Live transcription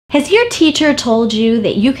Has your teacher told you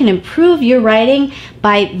that you can improve your writing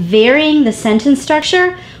by varying the sentence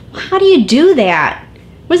structure? Well, how do you do that?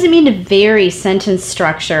 What does it mean to vary sentence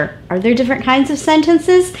structure? Are there different kinds of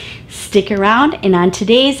sentences? Stick around, and on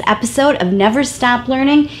today's episode of Never Stop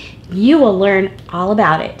Learning, you will learn all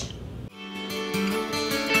about it.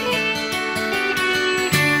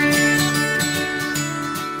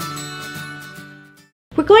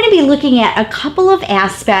 We're going to be looking at a couple of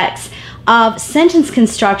aspects of sentence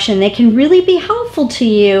construction that can really be helpful to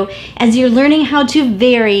you as you're learning how to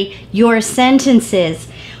vary your sentences.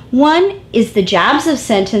 One is the jobs of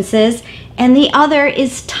sentences, and the other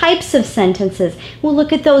is types of sentences. We'll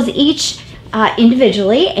look at those each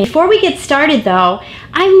individually. And before we get started though,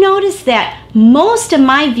 I've noticed that most of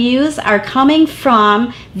my views are coming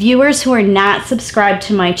from viewers who are not subscribed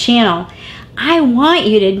to my channel. I want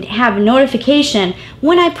you to have a notification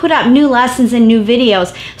when I put up new lessons and new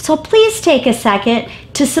videos. So please take a second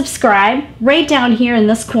to subscribe right down here in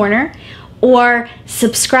this corner, or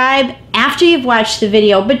subscribe after you've watched the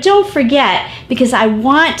video. But don't forget, because I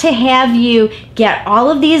want to have you get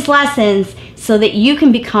all of these lessons so that you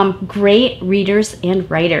can become great readers and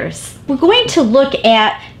writers. We're going to look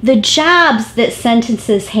at the jobs that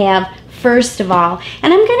sentences have first of all,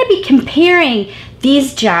 and I'm going to be comparing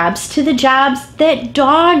these jobs to the jobs that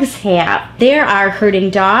dogs have. There are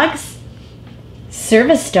herding dogs,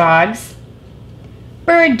 service dogs,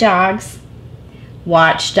 bird dogs,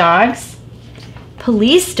 watch dogs,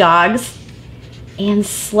 police dogs, and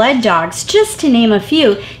sled dogs, just to name a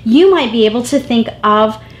few. You might be able to think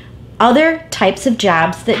of other types of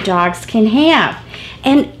jobs that dogs can have.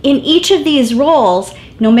 And in each of these roles,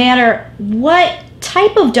 no matter what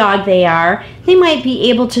type of dog they are, they might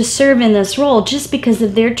be able to serve in this role just because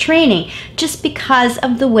of their training, just because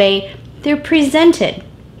of the way they're presented.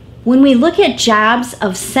 When we look at jobs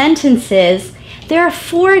of sentences, there are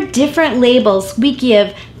 4 different labels we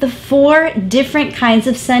give the 4 different kinds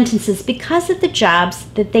of sentences because of the jobs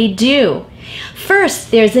that they do.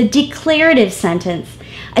 First, there's a declarative sentence.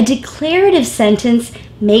 A declarative sentence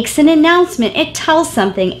makes an announcement. It tells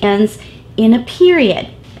something, ends in a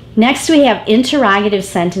period. Next, we have interrogative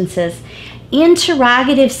sentences.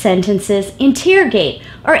 Interrogative sentences interrogate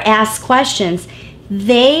or ask questions.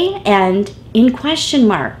 They end in question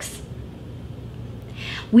marks.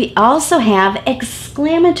 We also have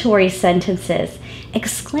exclamatory sentences.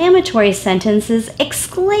 Exclamatory sentences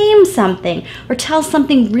exclaim something or tell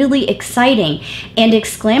something really exciting, and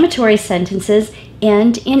exclamatory sentences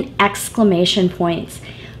end in exclamation points.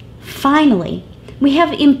 Finally, we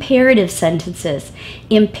have imperative sentences.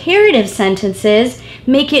 Imperative sentences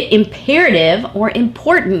make it imperative or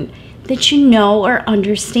important that you know or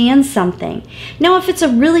understand something. Now, if it's a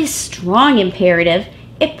really strong imperative,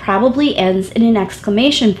 it probably ends in an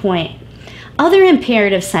exclamation point. Other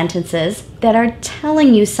imperative sentences that are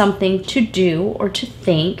telling you something to do or to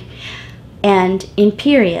think end in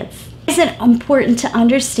periods. Is it important to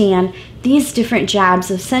understand these different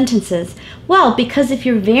jobs of sentences? Well, because if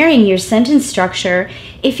you're varying your sentence structure,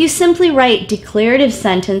 if you simply write declarative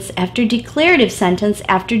sentence after declarative sentence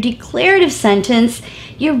after declarative sentence,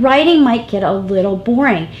 your writing might get a little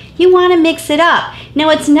boring. You want to mix it up. Now,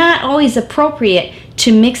 it's not always appropriate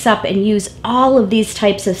to mix up and use all of these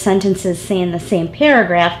types of sentences, say, in the same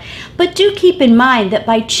paragraph, but do keep in mind that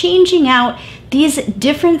by changing out these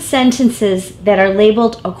different sentences that are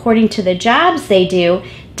labeled according to the jobs they do,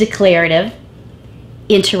 declarative,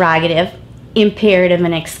 interrogative, imperative,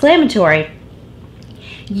 and exclamatory,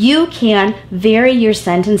 you can vary your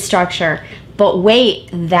sentence structure. But wait,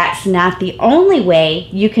 that's not the only way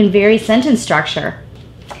you can vary sentence structure.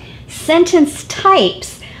 Sentence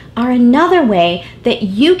types are another way that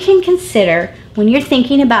you can consider when you're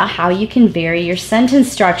thinking about how you can vary your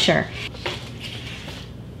sentence structure.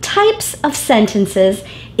 Types of sentences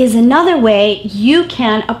is another way you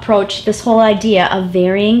can approach this whole idea of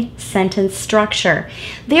varying sentence structure.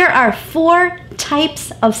 There are 4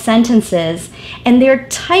 types of sentences, and they're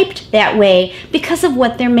typed that way because of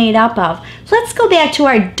what they're made up of. Let's go back to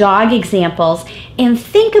our dog examples and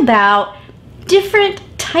think about different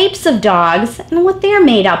types of dogs and what they're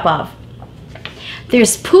made up of.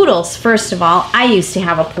 There's poodles, first of all. I used to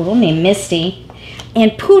have a poodle named Misty.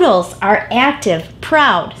 And poodles are active,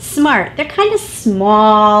 proud, smart. They're kind of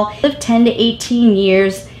small, live 10 to 18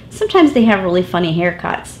 years. Sometimes they have really funny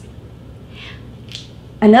haircuts.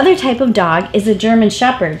 Another type of dog is a German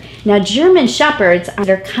Shepherd. Now, German Shepherds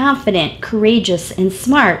are confident, courageous, and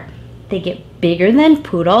smart. They get bigger than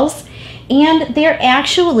poodles, and they're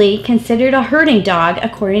actually considered a herding dog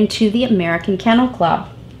according to the American Kennel Club.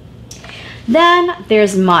 Then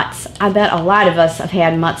there's mutts. I bet a lot of us have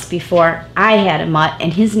had mutts before. I had a mutt,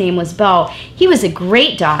 and his name was Bo. He was a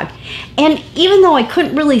great dog. And even though I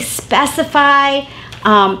couldn't really specify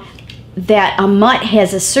that a mutt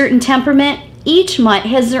has a certain temperament, each mutt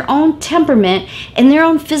has their own temperament and their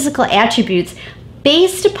own physical attributes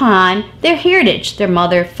based upon their heritage, their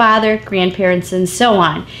mother, father, grandparents, and so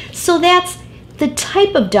on. So that's the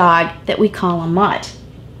type of dog that we call a mutt.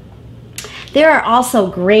 There are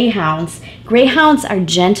also greyhounds. Greyhounds are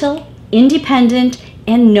gentle, independent,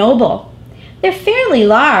 and noble. They're fairly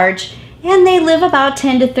large, and they live about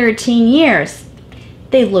 10 to 13 years.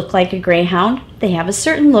 They look like a greyhound. They have a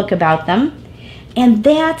certain look about them, and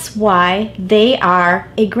that's why they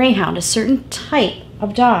are a greyhound, a certain type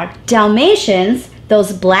of dog. Dalmatians,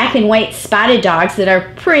 those black and white spotted dogs that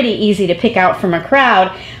are pretty easy to pick out from a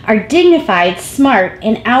crowd, are dignified, smart,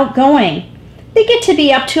 and outgoing. They get to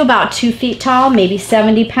be up to about 2 feet tall, maybe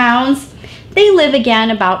 70 pounds. They live again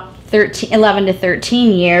about 11 to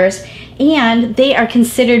 13 years, and they are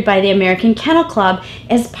considered by the American Kennel Club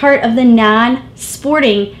as part of the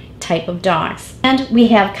non-sporting type of dogs. And we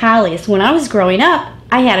have collies. When I was growing up,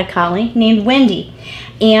 I had a collie named Wendy,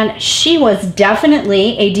 and she was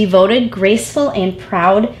definitely a devoted, graceful, and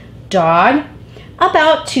proud dog,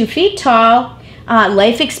 about 2 feet tall,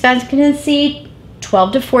 life expectancy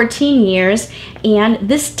 12 to 14 years, and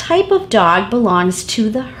this type of dog belongs to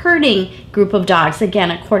the herding group of dogs,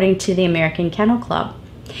 again, according to the American Kennel Club.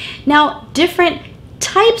 Now, different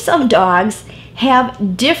types of dogs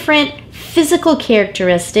have different physical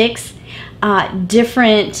characteristics,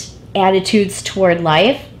 different attitudes toward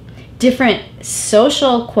life, different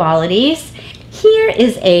social qualities. Here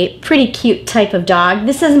is a pretty cute type of dog.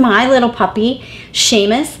 This is my little puppy,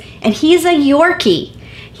 Seamus, and he's a Yorkie.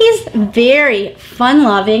 He's very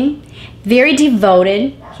fun-loving, very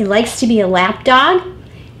devoted. He likes to be a lap dog.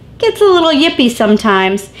 Gets a little yippy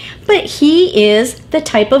sometimes, but he is the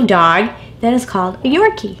type of dog that is called a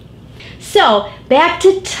Yorkie. So, back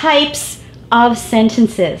to types of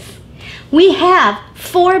sentences. We have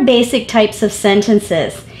 4 basic types of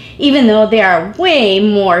sentences. Even though there are way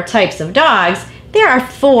more types of dogs, there are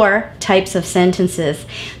 4 types of sentences.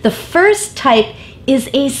 The first type is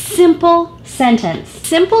a simple sentence.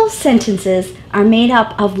 Simple sentences are made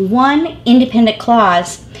up of one independent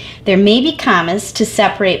clause. There may be commas to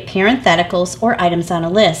separate parentheticals or items on a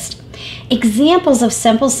list. Examples of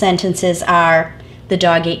simple sentences are, the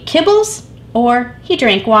dog ate kibbles, or he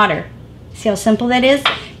drank water. See how simple that is?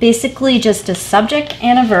 Basically just a subject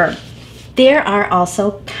and a verb. There are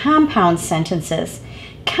also compound sentences.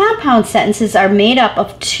 Compound sentences are made up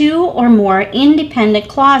of 2 or more independent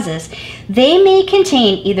clauses. They may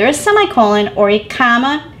contain either a semicolon or a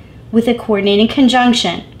comma with a coordinating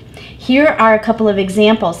conjunction. Here are a couple of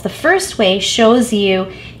examples. The first way shows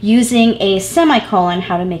you using a semicolon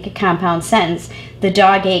how to make a compound sentence. The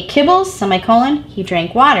dog ate kibbles, semicolon, he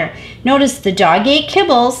drank water. Notice the dog ate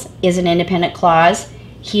kibbles is an independent clause.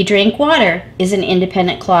 He drank water is an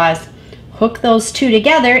independent clause. Hook those 2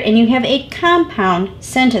 together and you have a compound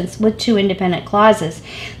sentence with 2 independent clauses.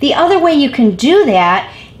 The other way you can do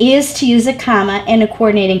that is to use a comma and a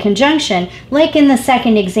coordinating conjunction, like in the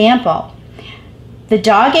second example. The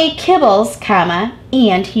dog ate kibbles, comma,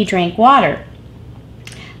 and he drank water.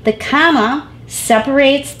 The comma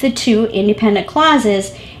separates the 2 independent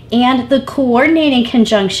clauses, and the coordinating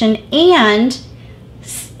conjunction and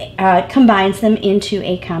combines them into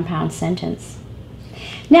a compound sentence.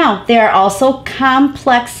 Now, there are also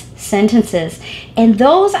complex sentences, and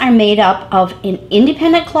those are made up of an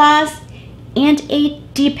independent clause and a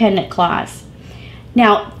dependent clause.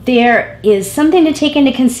 Now, there is something to take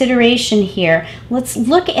into consideration here. Let's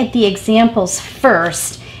look at the examples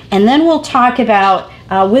first, and then we'll talk about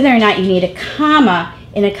whether or not you need a comma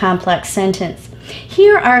in a complex sentence.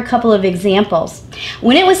 Here are a couple of examples.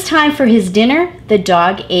 When it was time for his dinner, the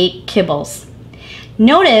dog ate kibbles.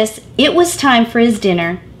 Notice it was time for his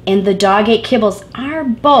dinner and the dog ate kibbles are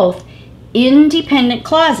both independent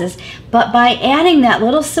clauses, but by adding that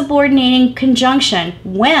little subordinating conjunction,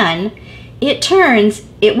 when, it turns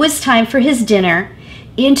it was time for his dinner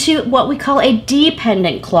into what we call a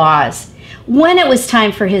dependent clause. When it was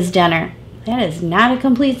time for his dinner. That is not a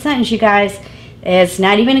complete sentence, you guys. It's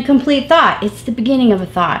not even a complete thought. It's the beginning of a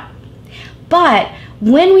thought. But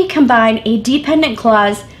when we combine a dependent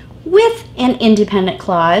clause with an independent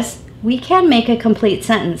clause, we can make a complete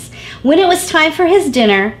sentence. When it was time for his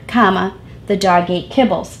dinner, comma, the dog ate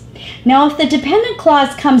kibbles. Now, if the dependent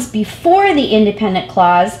clause comes before the independent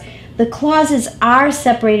clause, the clauses are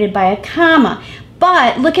separated by a comma.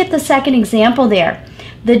 But look at the second example there.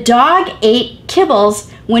 The dog ate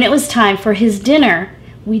kibbles when it was time for his dinner.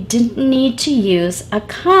 we didn't need to use a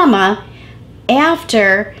comma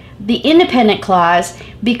after the independent clause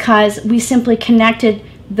because we simply connected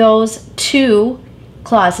those two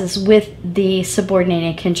clauses with the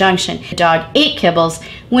subordinating conjunction. The dog ate kibbles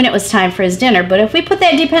when it was time for his dinner. But if we put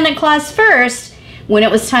that dependent clause first, when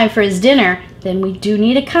it was time for his dinner, then we do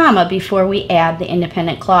need a comma before we add the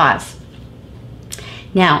independent clause.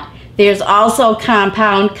 Now, there's also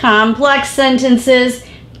compound complex sentences.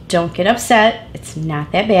 Don't get upset. It's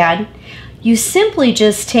not that bad. You simply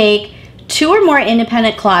just take two or more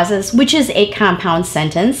independent clauses, which is a compound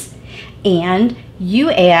sentence, and you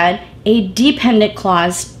add a dependent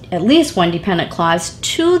clause, at least one dependent clause,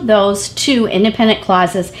 to those two independent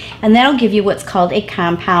clauses, and that'll give you what's called a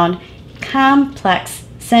compound complex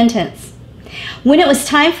sentence. When it was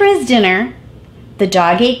time for his dinner, the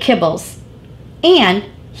dog ate kibbles and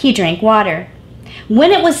he drank water.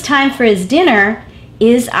 When it was time for his dinner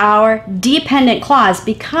is our dependent clause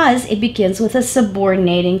because it begins with a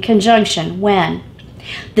subordinating conjunction. When.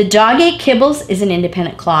 The dog ate kibbles is an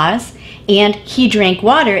independent clause, and he drank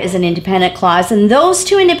water is an independent clause, and those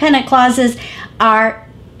two independent clauses are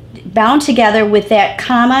bound together with that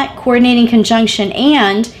comma coordinating conjunction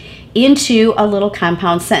and into a little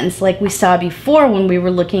compound sentence like we saw before when we were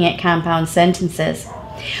looking at compound sentences.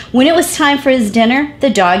 When it was time for his dinner, the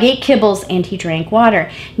dog ate kibbles and he drank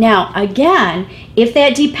water. Now, again, if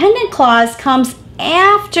that dependent clause comes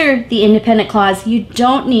after the independent clause, you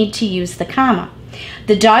don't need to use the comma.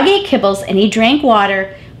 The dog ate kibbles and he drank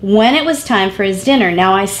water when it was time for his dinner.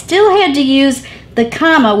 Now, I still had to use the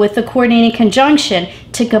comma with the coordinating conjunction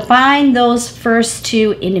to combine those first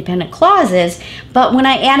two independent clauses, but when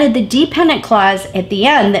I added the dependent clause at the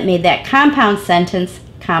end that made that compound sentence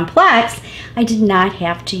complex, I did not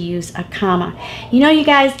have to use a comma. You know, you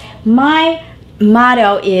guys, my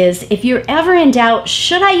motto is, if you're ever in doubt,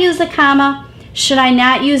 should I use a comma? Should I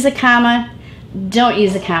not use a comma? Don't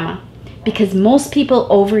use a comma, because most people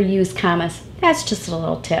overuse commas. That's just a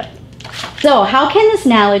little tip. So how can this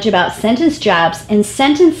knowledge about sentence jobs and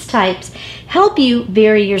sentence types help you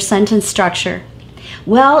vary your sentence structure?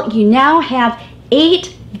 Well, you now have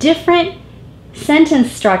 8 different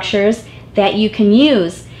sentence structures that you can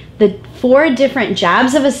use. The 4 different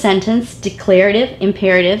jobs of a sentence: declarative,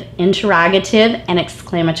 imperative, interrogative, and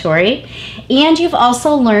exclamatory. And you've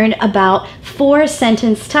also learned about 4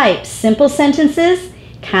 sentence types: simple sentences,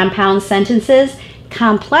 compound sentences,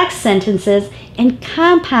 complex sentences, and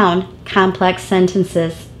compound complex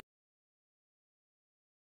sentences.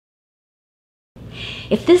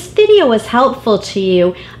 If this video was helpful to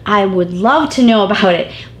you, I would love to know about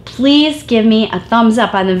it. Please give me a thumbs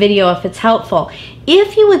up on the video if it's helpful.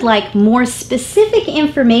 If you would like more specific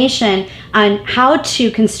information on how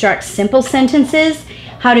to construct simple sentences,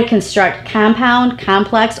 how to construct compound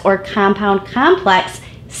complex or compound complex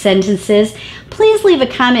sentences, please leave a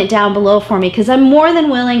comment down below for me, because I'm more than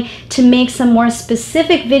willing to make some more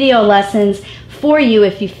specific video lessons for you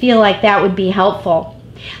if you feel like that would be helpful.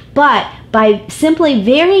 But by simply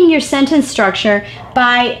varying your sentence structure,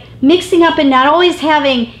 by mixing up and not always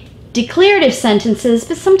having declarative sentences,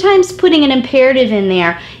 but sometimes putting an imperative in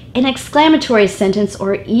there, an exclamatory sentence,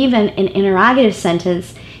 or even an interrogative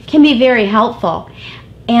sentence can be very helpful.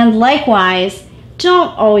 And likewise,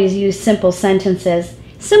 don't always use simple sentences.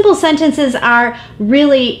 Simple sentences are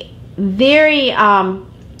really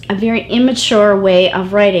a very immature way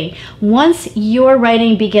of writing. Once your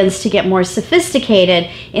writing begins to get more sophisticated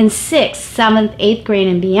in 6th, 7th, 8th grade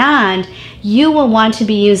and beyond, you will want to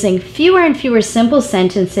be using fewer and fewer simple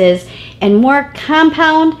sentences and more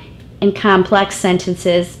compound and complex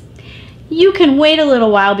sentences. You can wait a little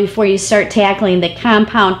while before you start tackling the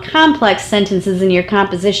compound complex sentences in your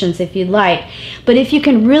compositions if you'd like. But if you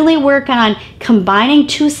can really work on combining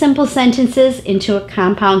 2 simple sentences into a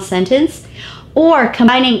compound sentence, or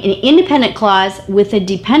combining an independent clause with a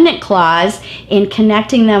dependent clause and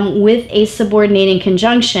connecting them with a subordinating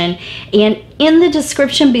conjunction. And in the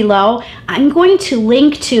description below, I'm going to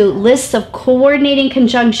link to lists of coordinating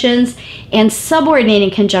conjunctions and subordinating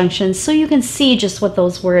conjunctions so you can see just what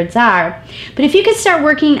those words are. But if you can start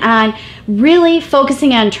working on really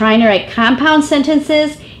focusing on trying to write compound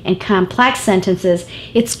sentences and complex sentences,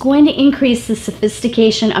 it's going to increase the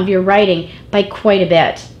sophistication of your writing by quite a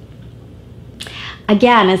bit.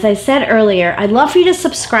 Again, as I said earlier, I'd love for you to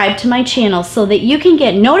subscribe to my channel so that you can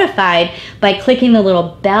get notified by clicking the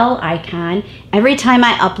little bell icon every time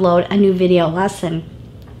I upload a new video lesson.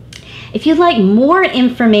 If you'd like more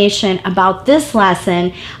information about this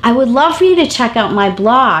lesson, I would love for you to check out my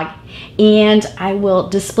blog. and I will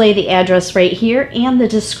display the address right here and the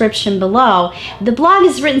description below. The blog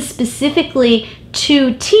is written specifically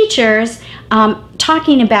to teachers,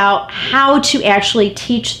 talking about how to actually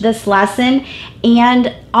teach this lesson,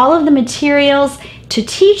 and all of the materials to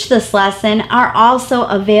teach this lesson are also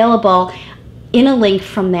available in a link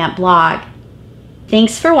from that blog.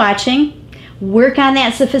 Thanks for watching. Work on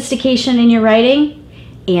that sophistication in your writing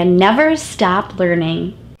and never stop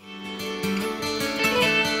learning.